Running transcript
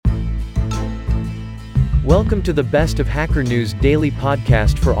Welcome to the Best of Hacker News daily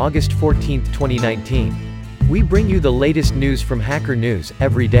podcast for August 14, 2019. We bring you the latest news from Hacker News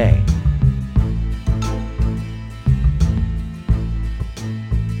every day.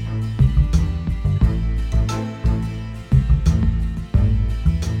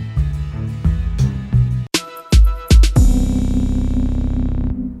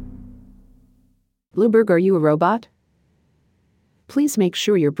 Bloomberg, are you a robot? Please make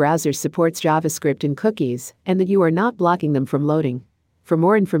sure your browser supports JavaScript and cookies, and that you are not blocking them from loading. For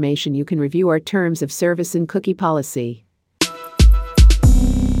more information, you can review our terms of service and cookie policy.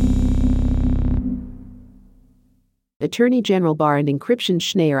 Attorney General Barr and encryption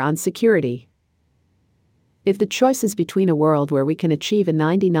Schneier on security. If the choice is between a world where we can achieve a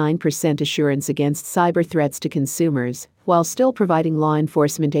 99% assurance against cyber threats to consumers, while still providing law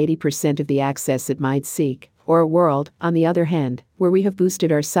enforcement 80% of the access it might seek, or a world, on the other hand, where we have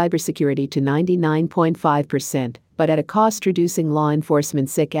boosted our cybersecurity to 99.5%, but at a cost reducing law enforcement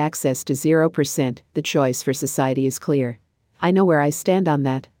SIC access to 0%, the choice for society is clear. I know where I stand on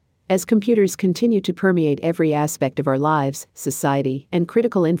that. As computers continue to permeate every aspect of our lives, society, and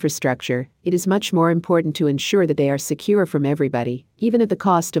critical infrastructure, it is much more important to ensure that they are secure from everybody, even at the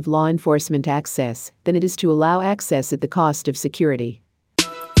cost of law enforcement access, than it is to allow access at the cost of security.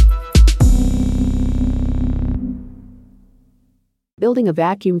 Building a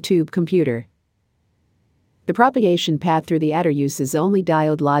vacuum tube computer. The propagation path through the adder uses only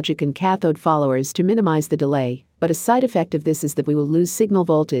diode logic and cathode followers to minimize the delay, but a side effect of this is that we will lose signal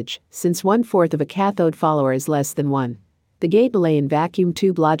voltage, since 1/4 of a cathode follower is less than 1. The gate delay in vacuum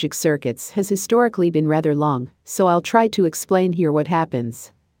tube logic circuits has historically been rather long, so I'll try to explain here what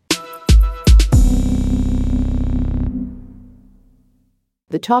happens.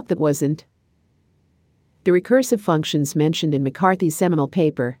 The talk that wasn't. The recursive functions mentioned in McCarthy's seminal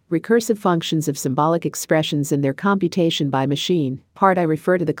paper, Recursive Functions of Symbolic Expressions and Their Computation by Machine, part I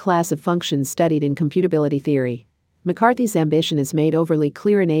refer to the class of functions studied in computability theory. McCarthy's ambition is made overly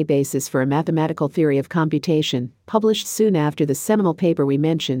clear in A Basis for a Mathematical Theory of Computation, published soon after the seminal paper we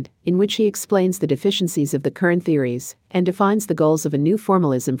mentioned, in which he explains the deficiencies of the current theories, and defines the goals of a new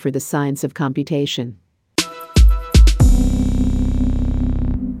formalism for the science of computation.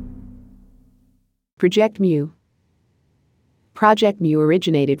 Project Mu. Project Mu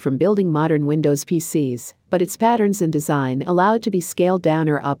originated from building modern Windows PCs, but its patterns and design allow it to be scaled down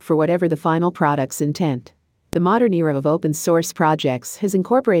or up for whatever the final product's intent. The modern era of open-source projects has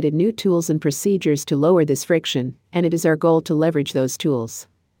incorporated new tools and procedures to lower this friction, and it is our goal to leverage those tools.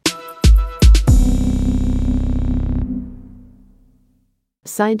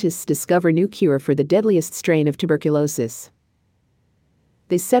 Scientists discover new cure for the deadliest strain of tuberculosis.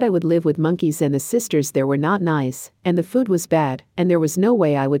 They said I would live with monkeys and the sisters there were not nice, and the food was bad, and there was no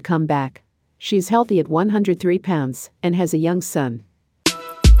way I would come back. She is healthy at 103 pounds, and has a young son.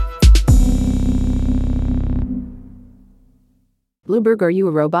 Bloomberg, are you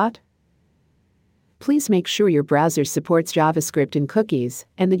a robot? Please make sure your browser supports JavaScript and cookies,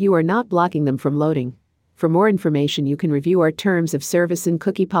 and that you are not blocking them from loading. For more information, you can review our terms of service and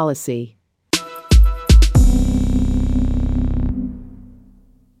cookie policy.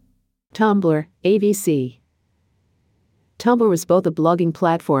 Tumblr, AVC. Tumblr was both a blogging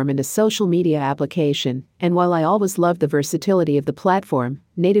platform and a social media application, and while I always loved the versatility of the platform,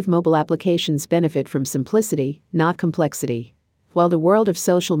 native mobile applications benefit from simplicity, not complexity. While the world of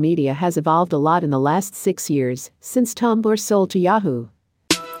social media has evolved a lot in the last 6 years, since Tumblr sold to Yahoo.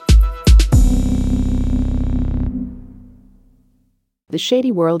 The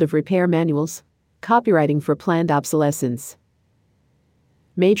shady world of repair manuals. Copywriting for planned obsolescence.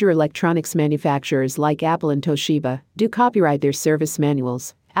 Major electronics manufacturers like Apple and Toshiba do copyright their service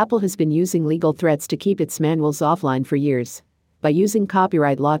manuals. Apple has been using legal threats to keep its manuals offline for years. By using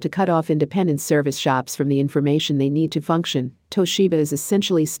copyright law to cut off independent service shops from the information they need to function, Toshiba is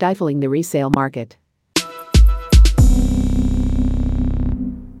essentially stifling the resale market.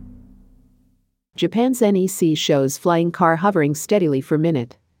 Japan's NEC shows flying car hovering steadily for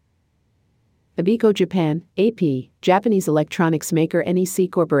minute. Abiko Japan, AP, Japanese electronics maker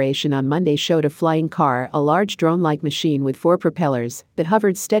NEC Corporation on Monday showed a flying car, a large drone-like machine with 4 propellers, that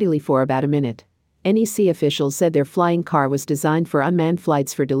hovered steadily for about a minute. NEC officials said their flying car was designed for unmanned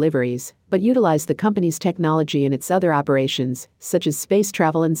flights for deliveries, but utilized the company's technology in its other operations, such as space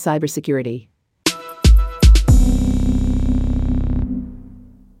travel and cybersecurity.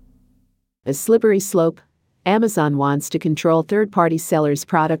 A slippery slope. Amazon wants to control third-party sellers'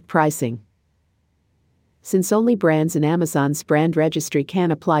 product pricing. Since only brands in Amazon's brand registry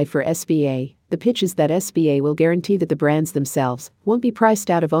can apply for SBA, The pitch is that SBA will guarantee that the brands themselves won't be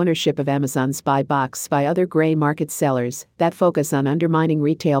priced out of ownership of Amazon's buy box by other gray market sellers that focus on undermining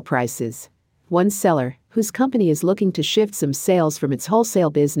retail prices. One seller, whose company is looking to shift some sales from its wholesale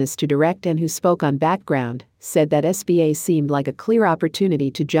business to direct and who spoke on Background, said that SBA seemed like a clear opportunity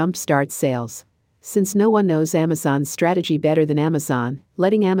to jumpstart sales. Since no one knows Amazon's strategy better than Amazon,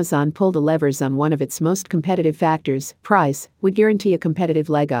 letting Amazon pull the levers on one of its most competitive factors, price, would guarantee a competitive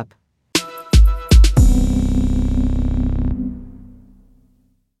leg up.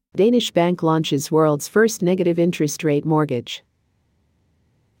 Danish bank launches world's first negative interest rate mortgage.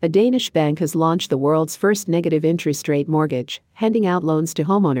 A Danish bank has launched the world's first negative interest rate mortgage, handing out loans to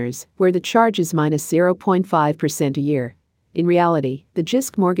homeowners where the charge is minus 0.5% a year. In reality, the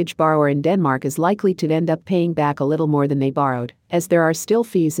Jysk mortgage borrower in Denmark is likely to end up paying back a little more than they borrowed, as there are still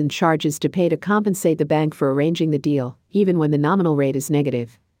fees and charges to pay to compensate the bank for arranging the deal, even when the nominal rate is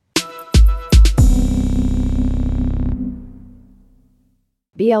negative.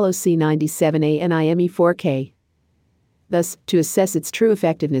 BLOC 97A NIME 4K. Thus, to assess its true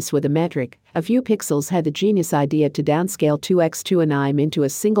effectiveness with a metric, a few pixels had the genius idea to downscale 2x2 anime into a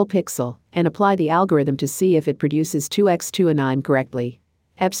single pixel and apply the algorithm to see if it produces 2x2 anime correctly.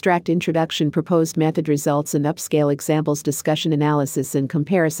 Abstract introduction, proposed method, results and upscale examples, discussion, analysis and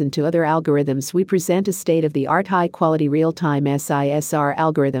comparison to other algorithms. We present a state-of-the-art high-quality real-time SISR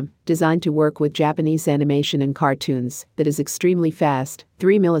algorithm designed to work with Japanese animation and cartoons that is extremely fast,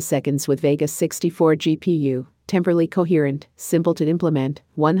 3 milliseconds with Vega 64 GPU, temporally coherent, simple to implement,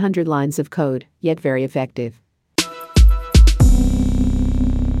 100 lines of code, yet very effective.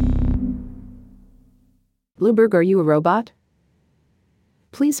 Bloomberg, are you a robot?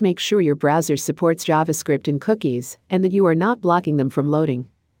 Please make sure your browser supports JavaScript and cookies, and that you are not blocking them from loading.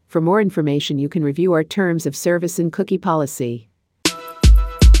 For more information, you can review our terms of service and cookie policy.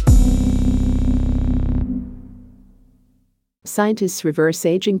 Scientists reverse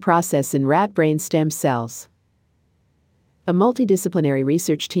aging process in rat brain stem cells. A multidisciplinary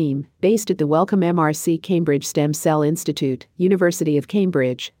research team, based at the Wellcome MRC Cambridge Stem Cell Institute, University of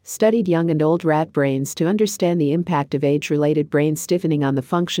Cambridge, studied young and old rat brains to understand the impact of age-related brain stiffening on the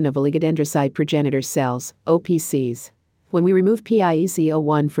function of oligodendrocyte progenitor cells, OPCs. When we removed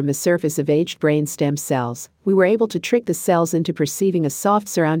PIEZ01 from the surface of aged brain stem cells, we were able to trick the cells into perceiving a soft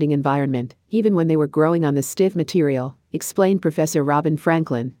surrounding environment, even when they were growing on the stiff material, explained Professor Robin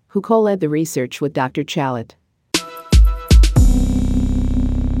Franklin, who co-led the research with Dr. Chalet.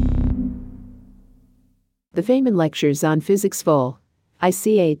 The Feynman Lectures on Physics Vol.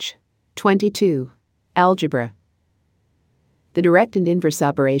 ICH. 22. Algebra. The direct and inverse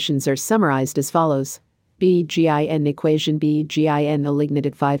operations are summarized as follows. BGIN equation BGIN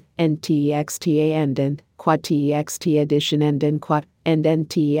eliminated 5, NTEXTA and quad TEXT addition and quad, and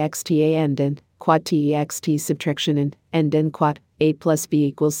NTEXTA and quad TEXT subtraction and quad, A plus B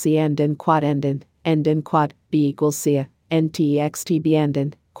equals C and quad and quad, B equals C, NTEXT B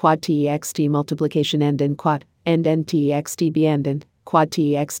and quad TEXT multiplication and quad, and NTEXT B and quad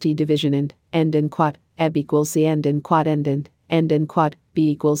TEXT division and quad, AB equals C and quad and quad, B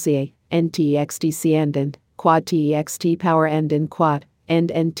equals C, NTEXT C and quad TEXT power and quad, and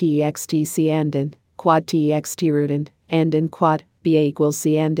NTEXT C and quad TEXT root and quad, B equals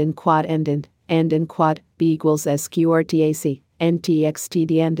C and quad and quad, B equals SQRTAC, NTEXT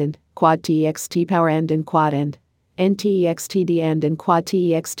D and quad TEXT power and quad and NTEXT D and quad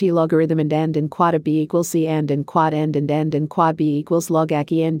TEXT logarithm and quad A B equals C and quad and quad B equals log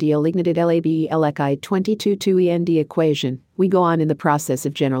AC and D elignated LAB LECI 22 2 END equation. We go on in the process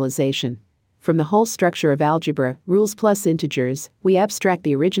of generalization. From the whole structure of algebra, rules plus integers, we abstract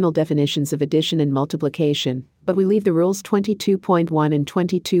the original definitions of addition and multiplication, but we leave the rules 22.1 and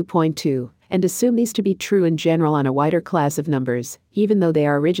 22.2, and assume these to be true in general on a wider class of numbers, even though they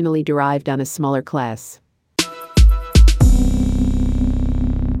are originally derived on a smaller class.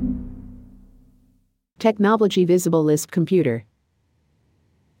 Technology Visible Lisp Computer.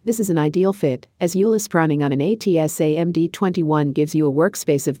 This is an ideal fit, as ULisp running on an ATS AMD21 gives you a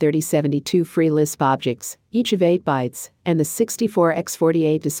workspace of 3072 free Lisp objects, each of 8 bytes, and the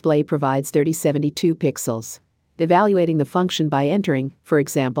 64x48 display provides 3072 pixels. Evaluating the function by entering, for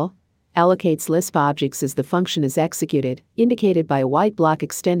example, allocates Lisp objects as the function is executed, indicated by a white block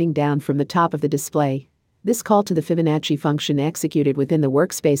extending down from the top of the display. This call to the Fibonacci function executed within the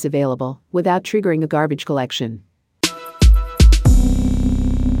workspace available, without triggering a garbage collection.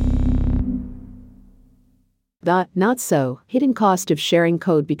 The not-so hidden cost of sharing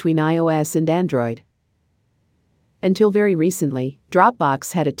code between iOS and Android. Until very recently,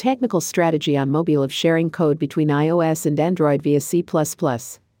 Dropbox had a technical strategy on mobile of sharing code between iOS and Android via C++.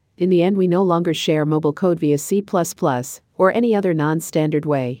 In the end, we no longer share mobile code via C++ or any other non-standard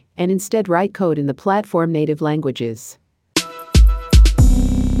way, and instead write code in the platform native languages.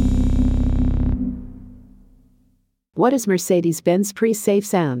 What is Mercedes-Benz pre-safe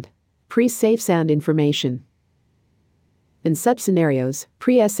sound? Pre-safe sound information. In such scenarios,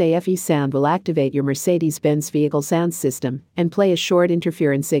 pre-SAFE sound will activate your Mercedes-Benz vehicle sound system and play a short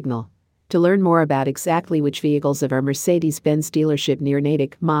interference signal. To learn more about exactly which vehicles of our Mercedes-Benz dealership near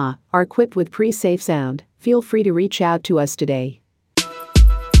Natick, MA, are equipped with pre-safe sound, feel free to reach out to us today.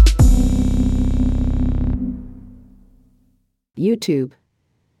 YouTube.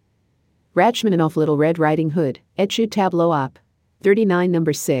 Rachmaninoff Little Red Riding Hood, Etude Tableau Op. 39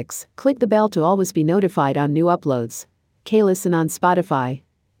 Number 6. Click the bell to always be notified on new uploads. Listen on Spotify.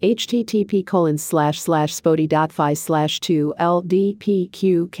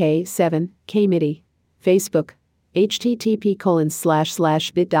 http://spotify/2ldpqk7 kmidi. Facebook.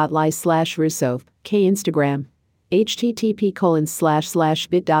 http://bit.ly/russof k Instagram.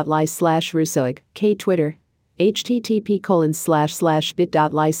 http://bit.ly/russoig k Twitter.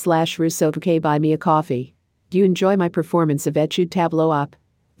 http://bit.ly/russof k Buy Me a Coffee. Do you enjoy my performance of Etude Tableau Op.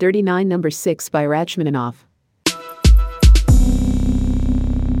 39 Number 6 by Rachmaninoff?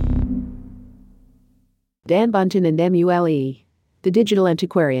 Dan Bunton and MULE. The Digital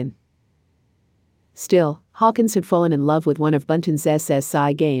Antiquarian. Still, Hawkins had fallen in love with one of Bunton's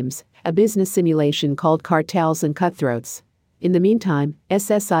SSI games, a business simulation called Cartels and Cutthroats. In the meantime,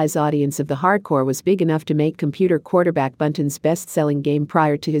 SSI's audience of the hardcore was big enough to make Computer quarterback Bunton's best-selling game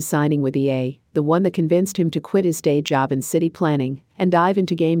prior to his signing with EA, the one that convinced him to quit his day job in city planning and dive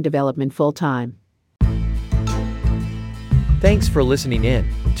into game development full-time. Thanks for listening in.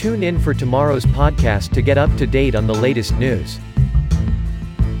 Tune in for tomorrow's podcast to get up to date on the latest news.